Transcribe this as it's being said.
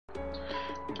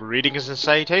Greetings and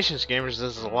salutations, gamers.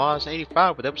 This is Lost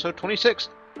 85 with episode 26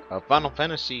 of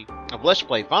Let's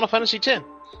Play Final Fantasy X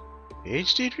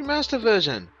HD Remastered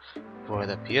version for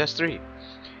the PS3.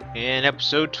 In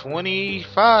episode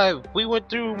 25, we went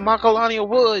through Macalania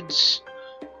Woods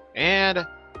and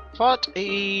fought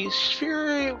a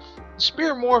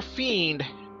Spearmore fiend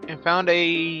and found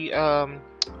a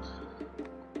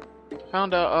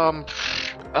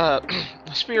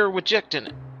spear with Ject in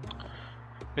it.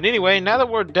 But anyway, now that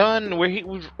we're done,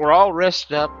 we're all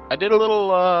rested up. I did a little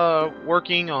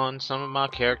working on some of my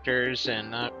characters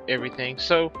and everything.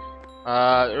 So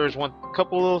there's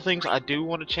couple little things I do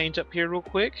want to change up here real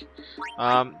quick.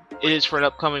 It is for an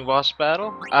upcoming boss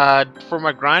battle. For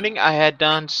my grinding, I had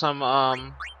done some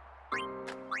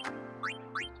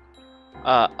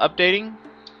updating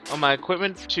on my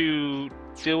equipment to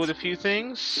deal with a few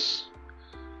things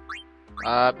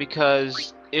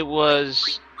because it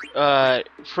was.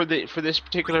 For this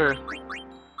particular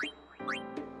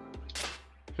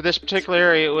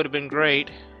area, it would have been great.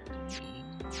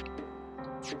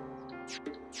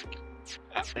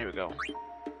 There we go.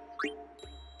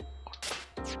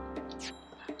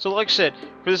 So, like I said,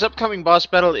 for this upcoming boss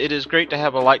battle, it is great to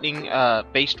have a lightning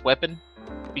based weapon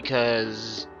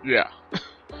because yeah.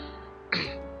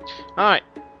 All right.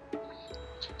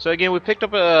 So again, we picked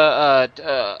up an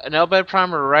Bhed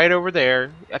primer right over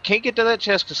there. I can't get to that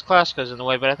chest because Classica's in the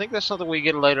way, but I think that's something we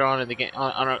get later on in the game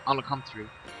on the come through.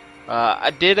 I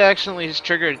did actually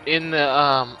trigger it in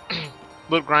the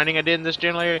little grinding I did in this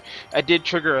general area. I did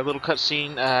trigger a little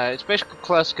cutscene. It's basically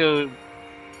Classica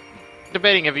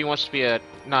debating if he wants to be a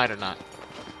knight or not.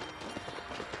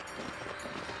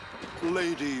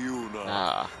 Lady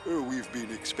Yuna, we've been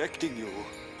expecting you.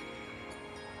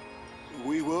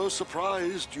 We were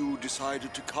surprised you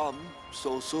decided to come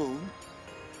so soon.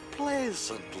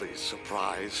 Pleasantly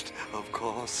surprised, of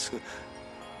course.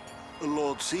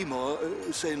 Lord Seymour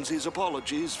sends his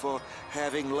apologies for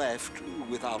having left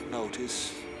without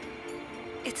notice.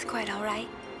 It's quite all right.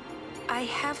 I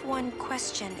have one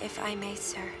question, if I may,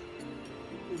 sir.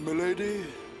 Milady?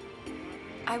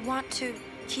 I want to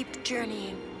keep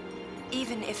journeying,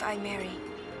 even if I marry.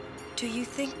 Do you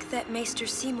think that Maester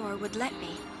Seymour would let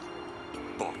me?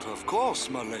 But of course,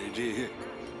 my lady.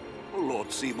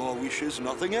 Lord Seymour wishes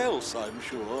nothing else, I'm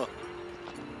sure.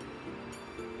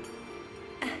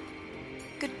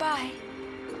 Goodbye.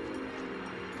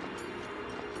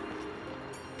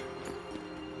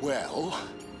 Well,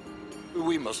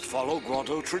 we must follow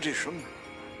Grotto tradition.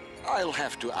 I'll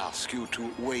have to ask you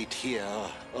to wait here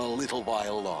a little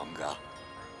while longer.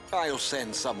 I'll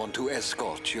send someone to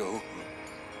escort you.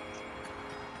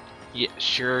 Yeah,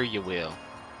 sure you will.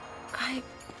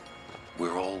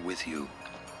 We're all with you.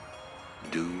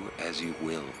 Do as you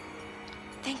will.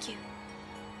 Thank you.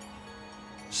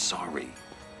 Sorry.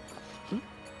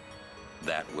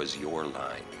 That was your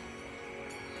line.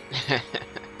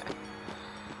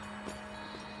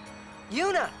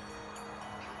 Yuna!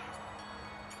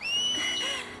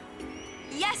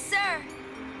 Yes, sir!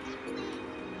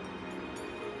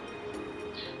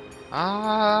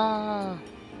 Ah.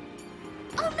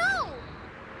 Oh, no!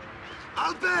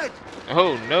 Bhed!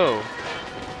 Oh no.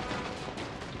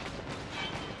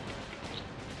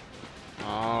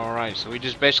 Alright, so we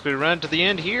just basically run to the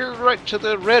end here, right to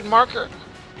the red marker.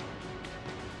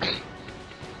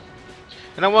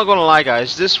 And I'm not gonna lie,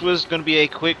 guys, this was gonna be a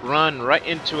quick run right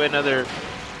into another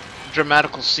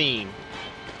dramatical scene.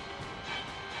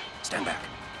 Stand back.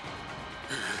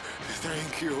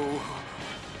 Thank you.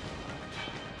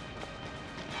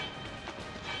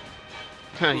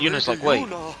 Yuna's like, wait.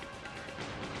 Yuna.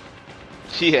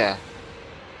 Yeah.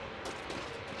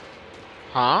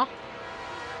 Huh?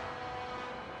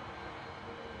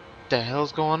 The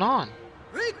hell's going on?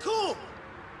 Riku!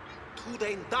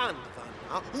 Today done,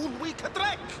 un week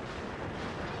trek!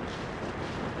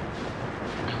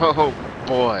 Oh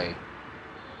boy.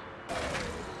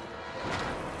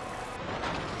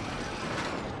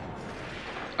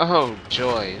 Oh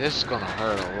joy, this is gonna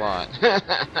hurt a lot.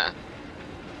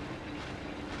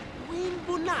 Win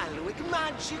bunal with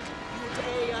magic,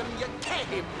 you and you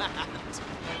came at.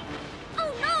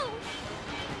 Oh no!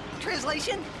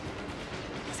 Translation?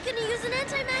 He's gonna use an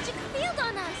anti-magic field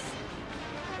on us!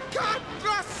 God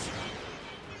bless!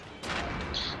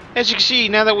 As you can see,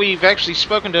 now that we've actually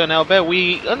spoken to an Bhed,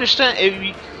 we understand.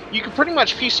 You can pretty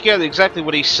much piece together exactly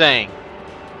what he's saying.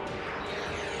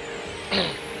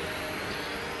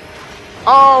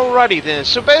 Alrighty then.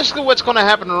 So basically, what's going to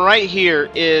happen right here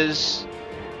is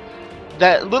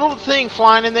that little thing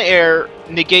flying in the air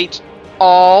negates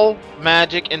all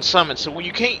magic and summons. So when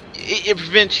you can't, it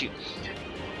prevents you,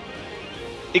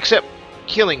 except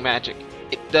killing magic.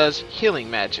 does healing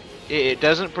magic. It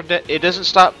doesn't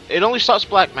stop. It only stops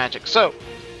black magic. So,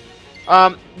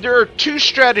 there are two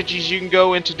strategies you can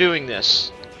go into doing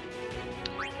this.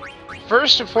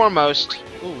 First and foremost,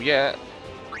 ooh yeah.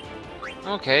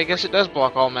 Okay, I guess it does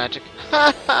block all magic.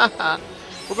 We're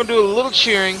gonna do a little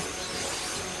cheering.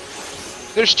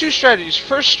 There's two strategies.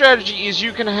 First strategy is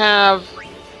you can have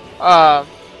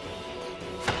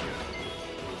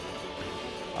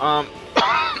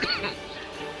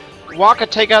Wakka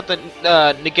take out the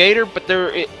negator, but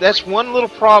that's one little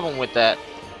problem with that.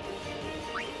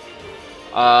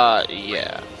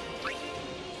 Yeah.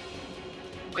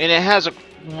 And it has a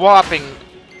whopping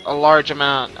large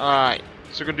amount. Alright,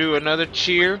 so we're gonna do another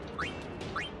cheer.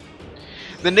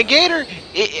 The negator,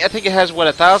 I think it has, what,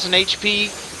 1,000 HP?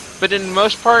 But in the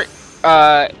most part,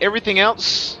 everything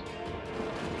else...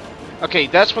 Okay,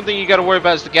 that's one thing you gotta worry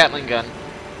about is the Gatling gun.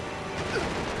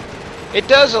 It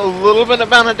does a little bit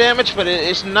amount of damage, but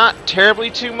it's not terribly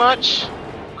too much.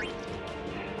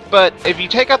 But if you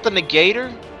take out the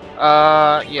negator,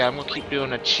 yeah, I'm gonna keep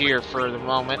doing a cheer for the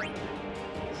moment.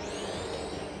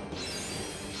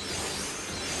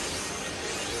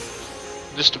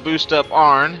 Just to boost up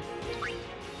Arn,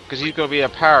 because he's gonna be a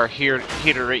power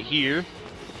hitter right here.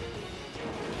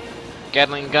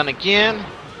 Gatling gun again.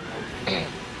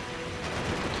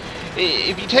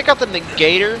 If you take out the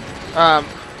negator,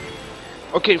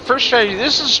 okay, first strategy.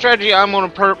 This is a strategy I'm gonna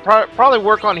probably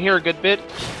work on here a good bit.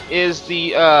 Is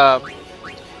the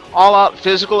all-out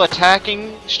physical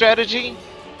attacking strategy.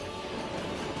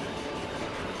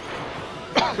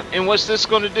 And what's this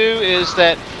going to do is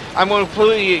that I'm going to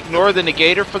completely ignore the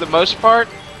negator for the most part,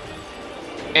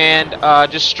 and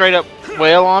just straight up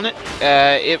wail on it.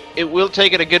 It will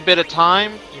take it a good bit of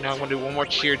time. You know, I'm going to do one more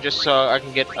cheer just so I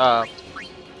can get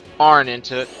Arn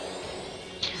into it.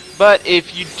 But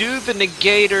if you do the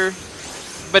negator,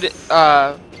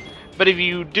 but if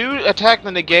you do attack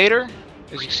the negator,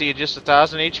 as you can see, it's just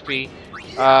 1,000 HP.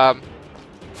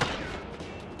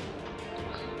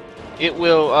 It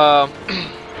will.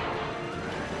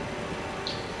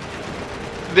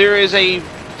 There is a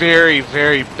very,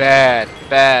 very bad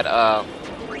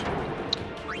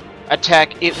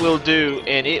attack it will do,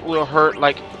 and it will hurt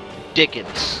like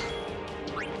dickens.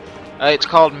 It's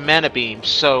called Mana Beam,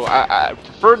 so I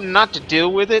prefer not to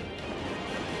deal with it.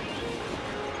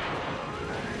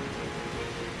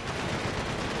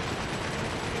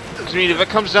 I mean, if it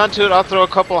comes down to it, I'll throw a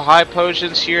couple of high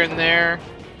potions here and there.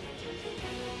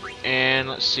 And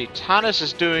let's see, Titus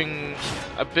is doing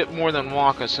a bit more than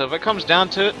Wakka, so if it comes down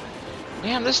to it,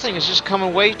 damn, this thing is just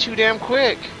coming way too damn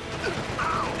quick.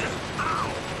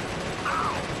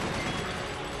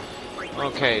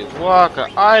 Okay,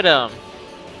 Wakka, item.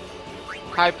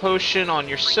 High potion on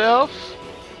yourself.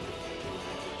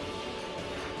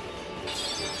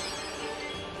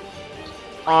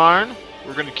 Arn,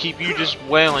 we're gonna keep you just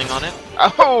wailing on it.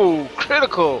 Oh,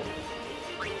 critical!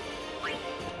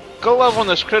 Go love when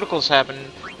those criticals happen.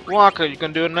 Wakka, you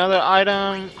gonna do another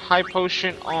item. High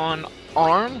potion on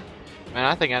Arn. Man,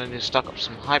 I think I need to stock up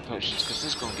some high potions because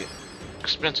this is gonna get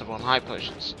expensive on high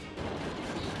potions.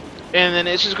 And then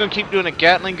it's just gonna keep doing a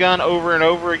Gatling gun over and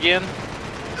over again.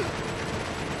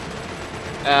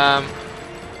 Come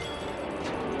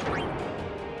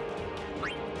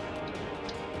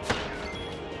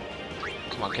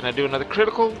on, can I do another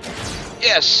critical?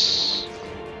 Yes!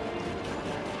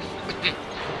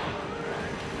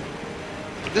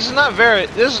 This is not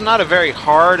a very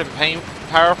hard and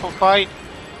powerful fight,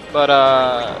 but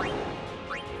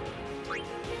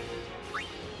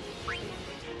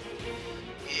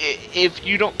if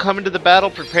you don't come into the battle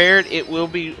prepared, it will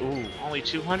be... Ooh, only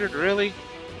 200, really?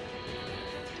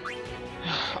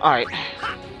 Alright.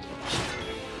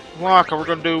 Wakka, we're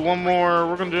gonna do one more.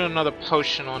 We're gonna do another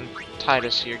potion on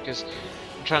Titus here, because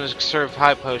I'm trying to conserve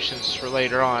high potions for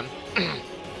later on.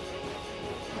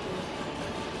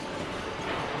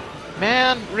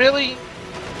 Man, really?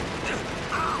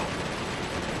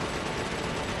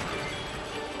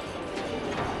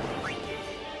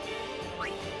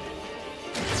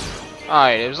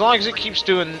 Alright, as long as it keeps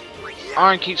doing...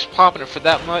 Arn keeps popping it for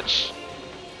that much.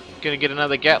 Gonna get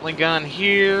another Gatling gun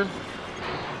here.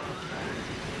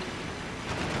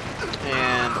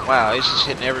 And, wow, it's just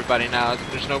hitting everybody now.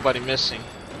 There's nobody missing.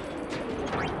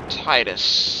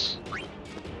 Titus.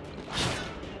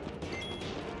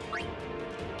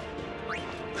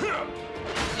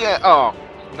 Yeah, oh,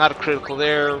 not a critical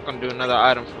there. We're gonna do another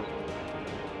item for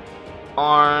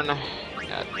Arn.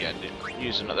 Yeah, I did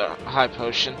use another high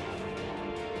potion.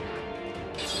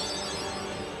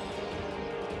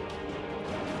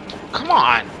 Come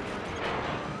on!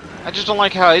 I just don't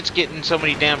like how it's getting so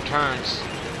many damn turns.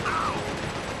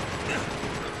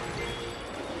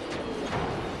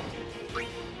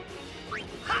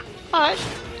 Alright,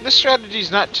 this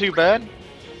strategy's not too bad.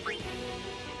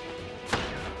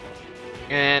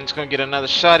 And it's gonna get another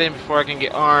shot in before I can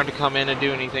get Arn to come in and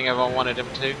do anything if I wanted him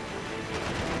to.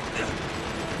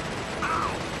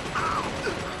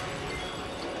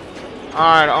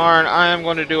 Alright, Arn, I am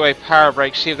going to do a power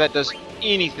break, see if that does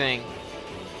anything.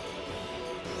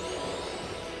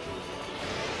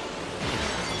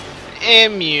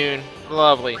 Immune.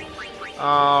 Lovely.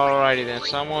 Alrighty then,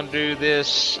 so I'm going to do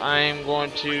this. I am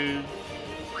going to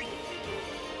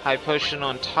high potion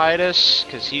on Titus,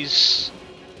 because he's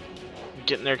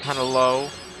getting there kind of low.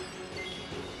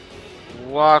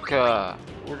 Wakka.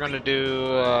 We're going to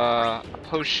do a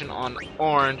potion on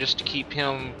Orn just to keep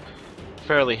him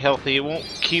fairly healthy. It won't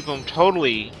keep him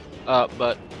totally up,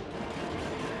 but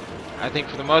I think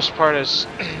for the most part is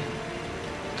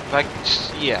like,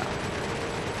 yeah.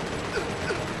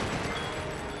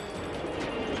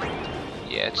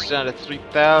 Yeah, it's down to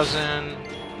 3,000.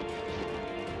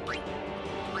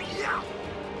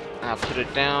 I'll put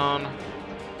it down.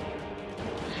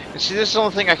 And see, this is the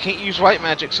only thing I can't use white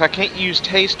magic, so I can't use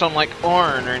taste on like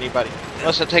Orn or anybody.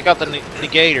 Unless I take out the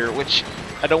negator, which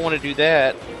I don't want to do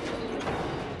that.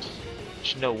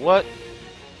 But you know what?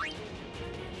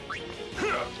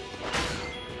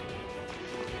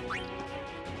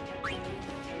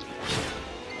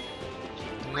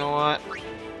 You know what?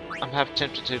 I'm half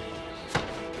tempted to.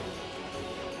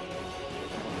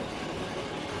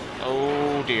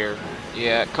 Oh dear.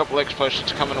 Yeah, a couple X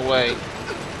potions coming away.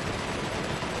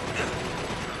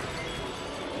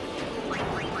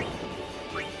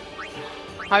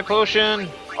 High potion!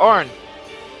 Orn!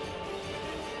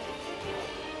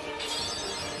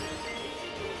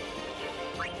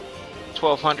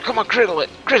 $1,200. Come on, critical it!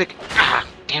 Critic! Ah!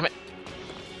 Damn it!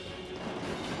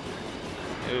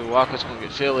 Ooh, Wakka's gonna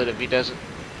get filled if he doesn't.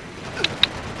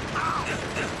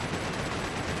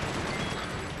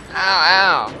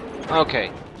 Ow, ow!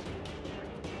 Okay.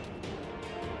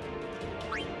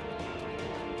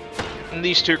 And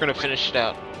these two are gonna finish it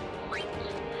out.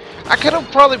 I could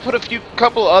have probably put a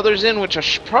couple others in, which I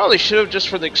probably should have just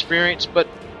for the experience, but,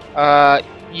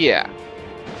 yeah.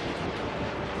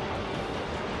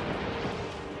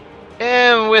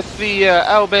 And with the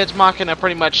Bhed's Machina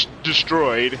pretty much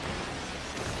destroyed,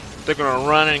 they're gonna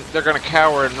run and they're gonna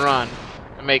cower and run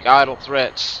and make idle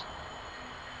threats.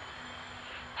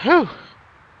 Whew.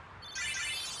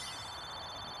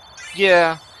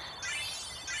 Yeah.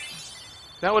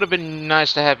 That would have been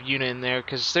nice to have Yuna in there,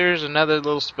 because there's another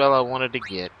little spell I wanted to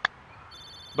get.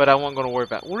 But I wasn't going to worry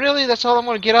about. Really? That's all I'm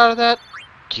going to get out of that?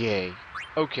 Yay.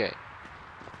 Okay.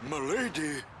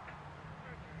 Milady.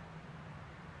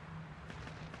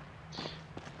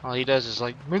 All he does is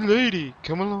like, Milady,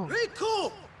 come along.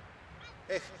 Riku!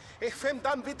 Ich fem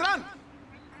dan vidran.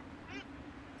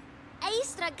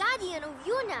 Aistra guardian of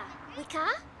Yuna, Wakka?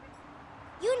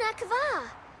 Yuna kva,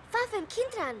 fafem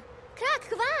kintran, krak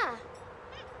kva.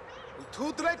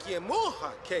 Tudrek je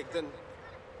moha kegden.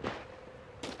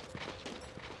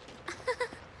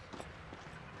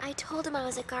 I told him I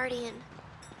was a guardian.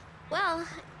 Well,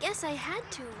 guess I had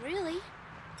to, really.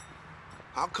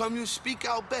 How come you speak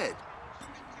out Bhed?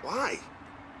 Why?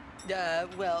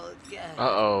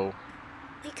 Uh-oh.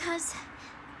 Because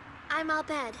I'm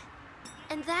Bhed,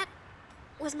 and that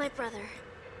was my brother.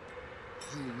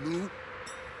 You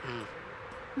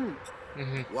knew?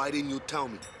 Why didn't you tell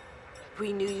me?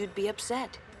 We knew you'd be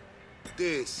upset.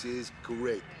 This is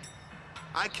great.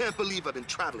 I can't believe I've been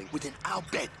traveling with an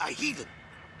Bhed, a heathen.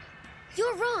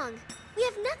 You're wrong. We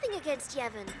have nothing against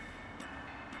Yevon.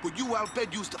 But you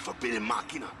Bhed used the forbidden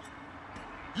Machina.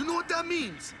 You know what that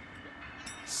means?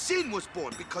 Sin was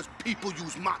born because people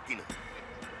use Machina.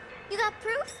 You got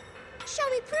proof? Show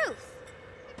me proof.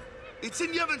 It's in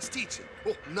Yevon's teaching.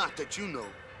 Oh, not that you know.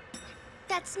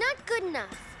 That's not good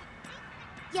enough.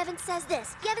 Yevon says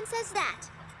this, Yevon says that.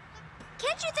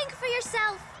 Can't you think for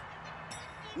yourself?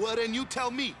 Well, then you tell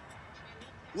me.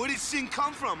 Where did sin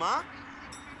come from, huh?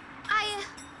 I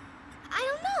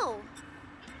don't know.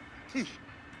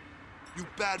 You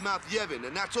badmouth Yevon,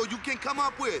 and that's all you can come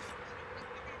up with.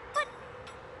 But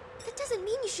that doesn't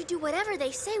mean you should do whatever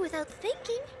they say without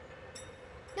thinking.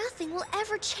 Nothing will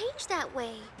ever change that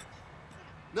way.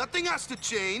 Nothing has to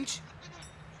change.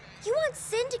 You want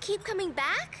sin to keep coming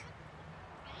back?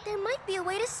 There might be a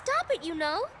way to stop it, you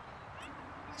know.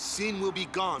 Sin will be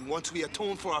gone once we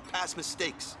atone for our past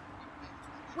mistakes.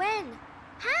 When?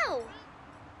 How?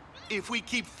 If we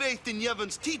keep faith in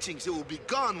Yevon's teachings, it will be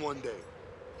gone one day.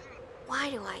 Why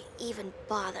do I even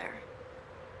bother?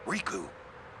 Riku.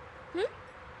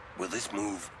 Will this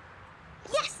move?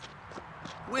 Yes!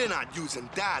 We're not using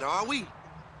that, are we?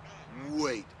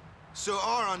 Wait. Sir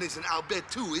Aron isn't Al Bhed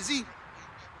too, is he?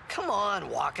 Come on,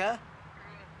 Wakka.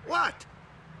 What?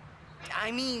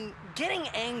 I mean, getting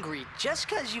angry just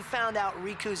because you found out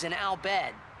Riku's in Al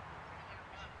Bhed.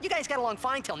 You guys got along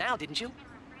fine till now, didn't you?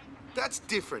 That's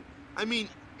different. I mean...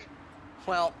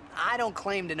 Well, I don't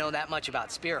claim to know that much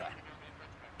about Spira.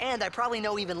 And I probably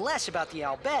know even less about the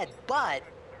Al Bhed, but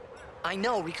I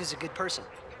know Riku's a good person.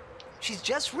 She's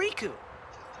just Riku.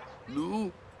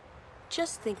 Lou?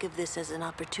 Just think of this as an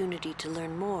opportunity to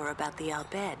learn more about the Al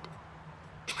Bhed.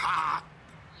 Ha!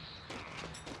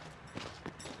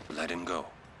 Let him go.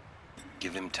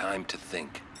 Give him time to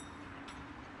think.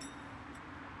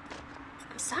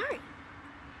 I'm sorry.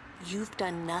 You've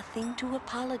done nothing to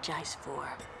apologize for.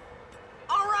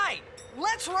 All right,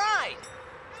 let's ride!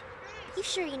 You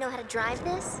sure you know how to drive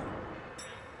this?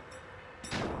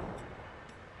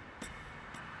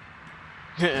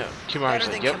 Kimari's Better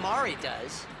like, than yep. Kimari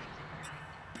does.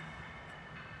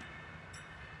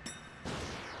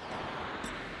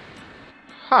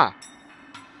 Huh.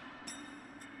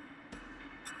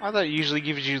 I thought it usually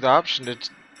gives you the option to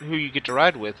who you get to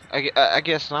ride with. I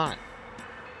guess not.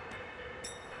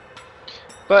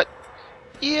 But,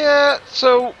 yeah,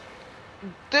 so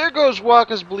there goes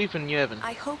Wakka's belief in Yevon.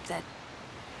 I hope that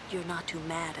you're not too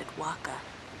mad at Wakka.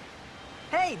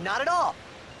 Hey, not at all.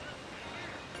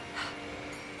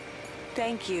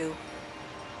 Thank you.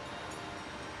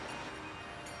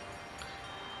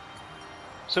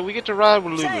 So we get to ride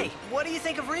with Lulu. Say, what do you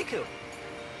think of Riku?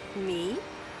 Me?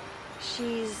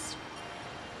 She's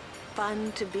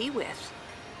fun to be with.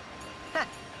 Heh,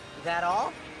 that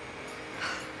all?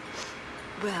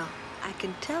 Well, I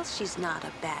can tell she's not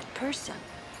a bad person.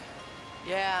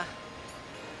 Yeah.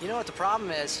 You know what the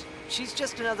problem is? She's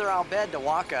just another Al Bhed to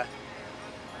Wakka.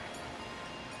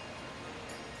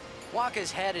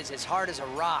 Wakka's head is as hard as a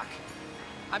rock.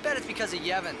 I bet it's because of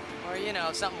Yevon, or you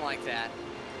know, something like that.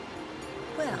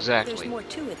 Well, Exactly. there's more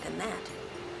to it than that.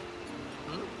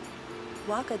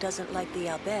 Wakka doesn't like the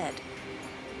Al Bhed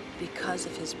because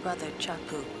of his brother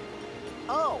Chapu.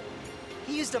 Oh,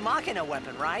 he used a Machina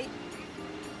weapon, right?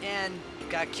 And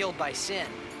got killed by Sin.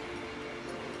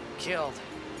 Killed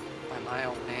by my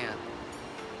old man.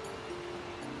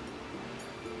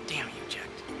 Damn you, Jack.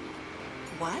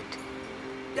 What?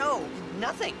 No,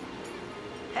 nothing.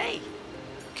 Hey,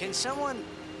 can someone,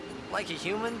 like a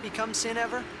human, become Sin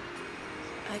ever?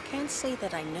 I can't say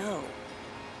that I know.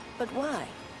 But why?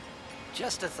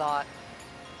 Just a thought.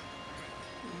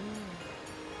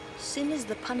 Sin is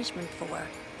the punishment for,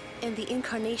 and the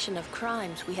incarnation of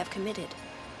crimes we have committed.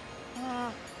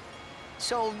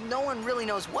 So no one really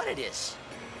knows what it is.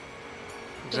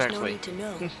 There's no Exactly. need to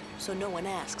know, so no one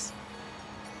asks.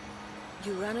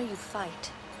 You run or you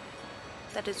fight.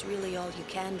 That is really all you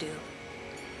can do.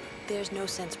 There's no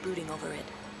sense brooding over it.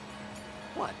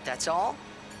 What, that's all?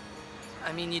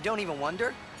 I mean, you don't even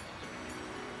wonder?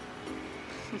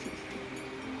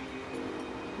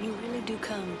 You really do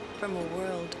come from a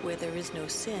world where there is no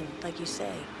sin, like you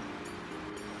say.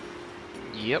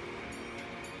 Yep.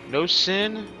 No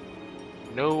sin,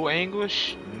 no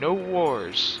anguish, no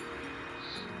wars.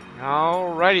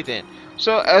 Alrighty then.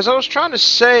 So, as I was trying to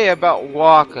say about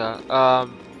Wakka,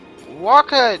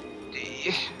 Wakka,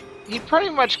 he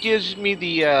pretty much gives me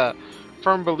the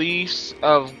firm beliefs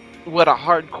of what a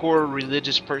hardcore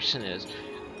religious person is.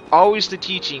 Always the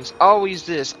teachings, always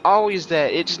this, always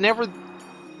that. It's never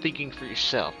thinking for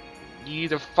yourself. You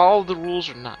either follow the rules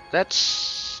or not.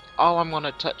 That's all I'm going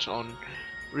to touch on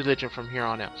religion from here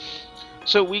on out.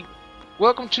 So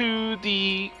welcome to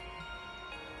the...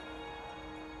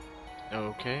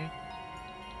 Okay.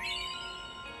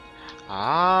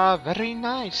 Ah, very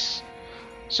nice.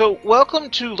 So, welcome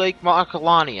to Lake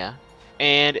Macalania,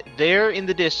 and there in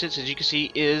the distance, as you can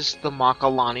see, is the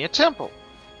Macalania Temple.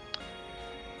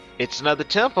 It's another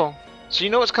temple, so you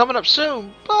know it's coming up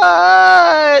soon,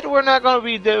 but we're not going to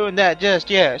be doing that just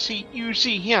yet. See, you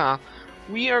see here,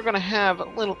 we are going to have a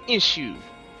little issue.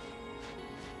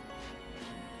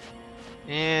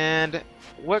 And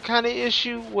what kind of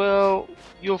issue? Well,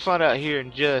 you'll find out here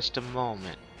in just a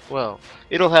moment. Well,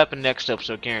 it'll happen next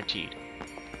episode, guaranteed.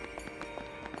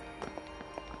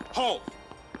 Halt!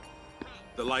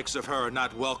 The likes of her are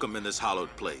not welcome in this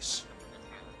hallowed place.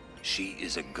 She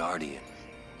is a guardian.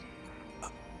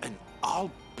 An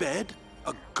Al Bhed?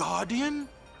 A guardian?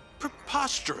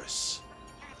 Preposterous.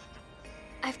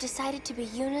 I've decided to be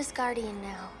Yuna's guardian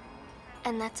now.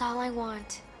 And that's all I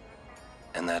want.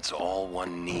 And that's all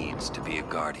one needs to be a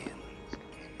guardian.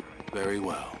 Very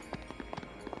well.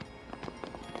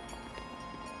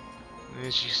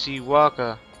 As you see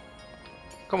Wakka.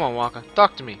 Come on, Wakka,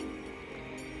 talk to me.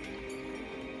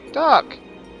 Duck!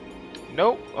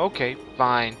 Nope. Okay,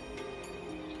 fine.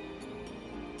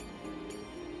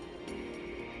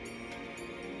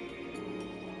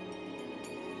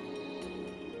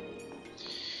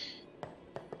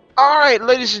 Alright,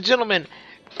 ladies and gentlemen,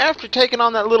 after taking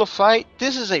on that little fight,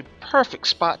 this is a perfect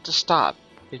spot to stop.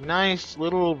 A nice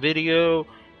little video,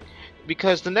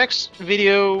 because the next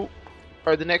video,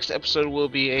 or the next episode, will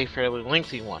be a fairly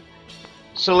lengthy one.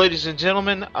 So, ladies and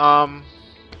gentlemen, I'm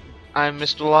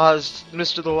Mr.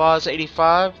 The Laws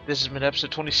 85. This has been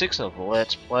episode 26 of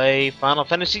Let's Play Final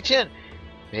Fantasy X,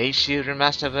 the HD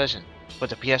Remastered version for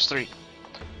the PS3.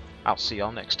 I'll see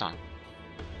y'all next time.